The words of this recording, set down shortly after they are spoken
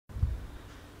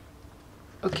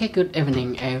Okay, good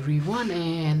evening everyone,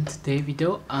 and today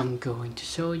video I'm going to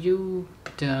show you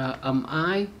the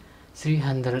Mi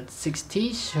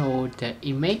 360 show the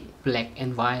image black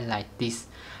and white like this.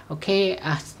 Okay,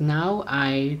 as now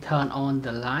I turn on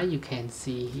the light, you can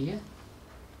see here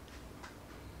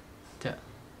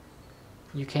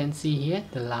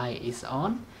the light is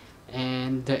on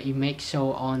and the image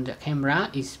show on the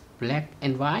camera is black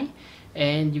and white,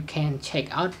 and you can check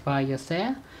out by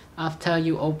yourself after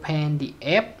you open the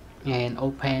app and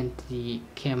open the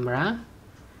camera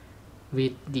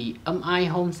with the Mi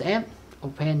Homes app.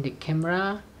 Open the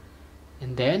camera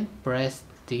and then press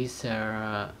this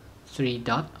three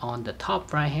dot on the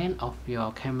top right hand of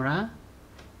your camera,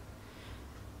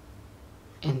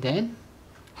 and then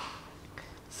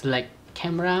select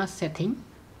camera setting,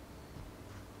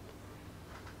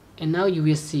 and now you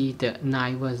will see the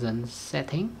night version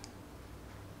setting.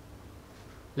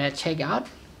 Let's check out.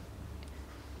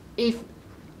 If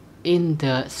in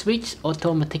the switch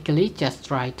automatically, just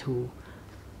try to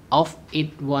off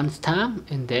it once time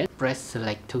and then press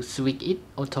select to switch it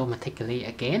automatically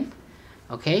again.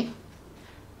 Okay,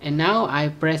 and now I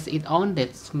press it on.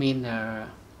 That means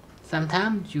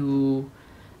sometimes you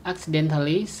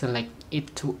accidentally select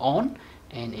it to on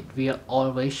and it will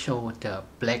always show the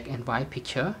black and white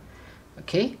picture.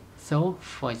 Okay, so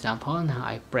for example, now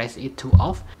I press it to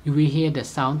off, you will hear the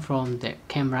sound from the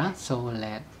camera, so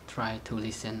let's try to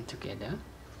listen together.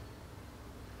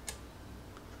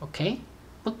 Okay,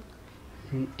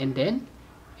 and then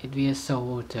it will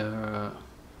show the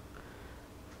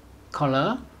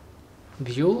color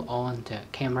view on the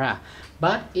camera.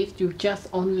 But if you just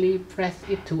only press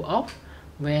it to off,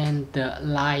 when the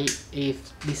light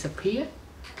is disappeared,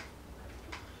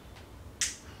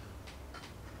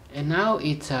 and now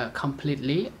it's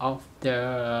completely off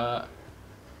the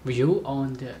view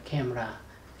on the camera.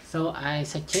 So I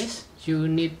suggest you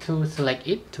need to select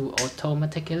it to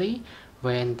automatically.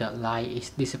 When the light is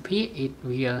disappear, it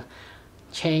will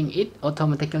change it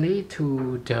automatically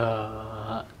to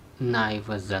the night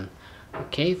version.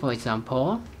 Okay, for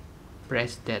example,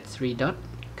 press that three dot,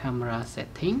 camera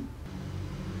setting,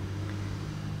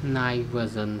 night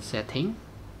version setting,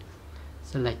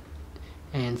 select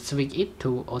and switch it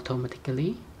to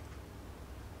automatically.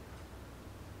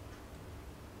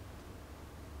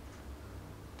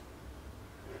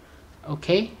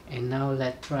 Okay, and now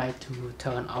let's try to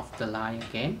turn off the light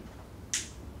again.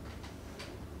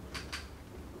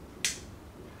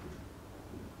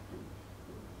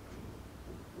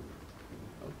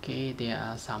 Okay, there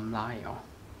are some light on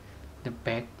the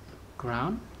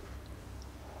background.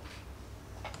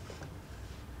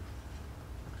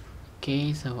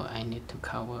 Okay, so I need to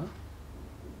cover.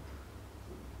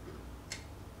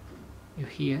 You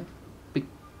hear big,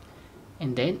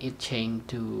 and then it changed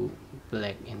to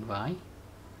black and white.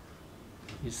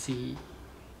 You see,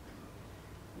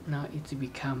 now it's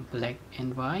become black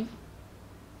and white.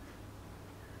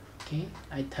 Okay,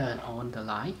 I turn on the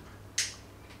light.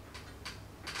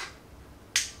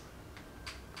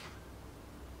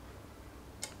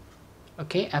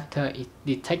 Okay, after it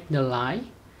detect the light,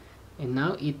 and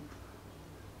now it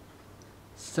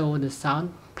so the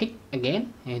sound pick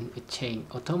again, and it change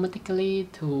automatically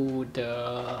to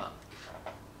the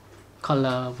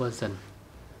color version.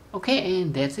 Okay,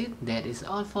 and that's it. That is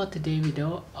all for today's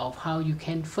video of how you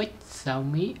can fix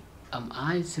Xiaomi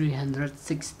Mi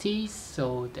 360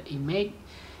 so the image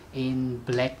in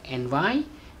black and white.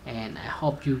 And I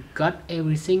hope you got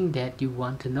everything that you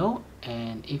want to know,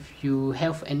 and if you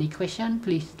have any question,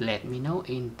 please let me know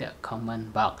in the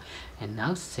comment box. And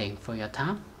now thanks for your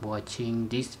time watching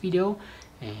this video,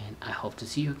 and I hope to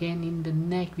see you again in the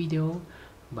next video.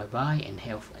 Bye bye and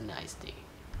have a nice day.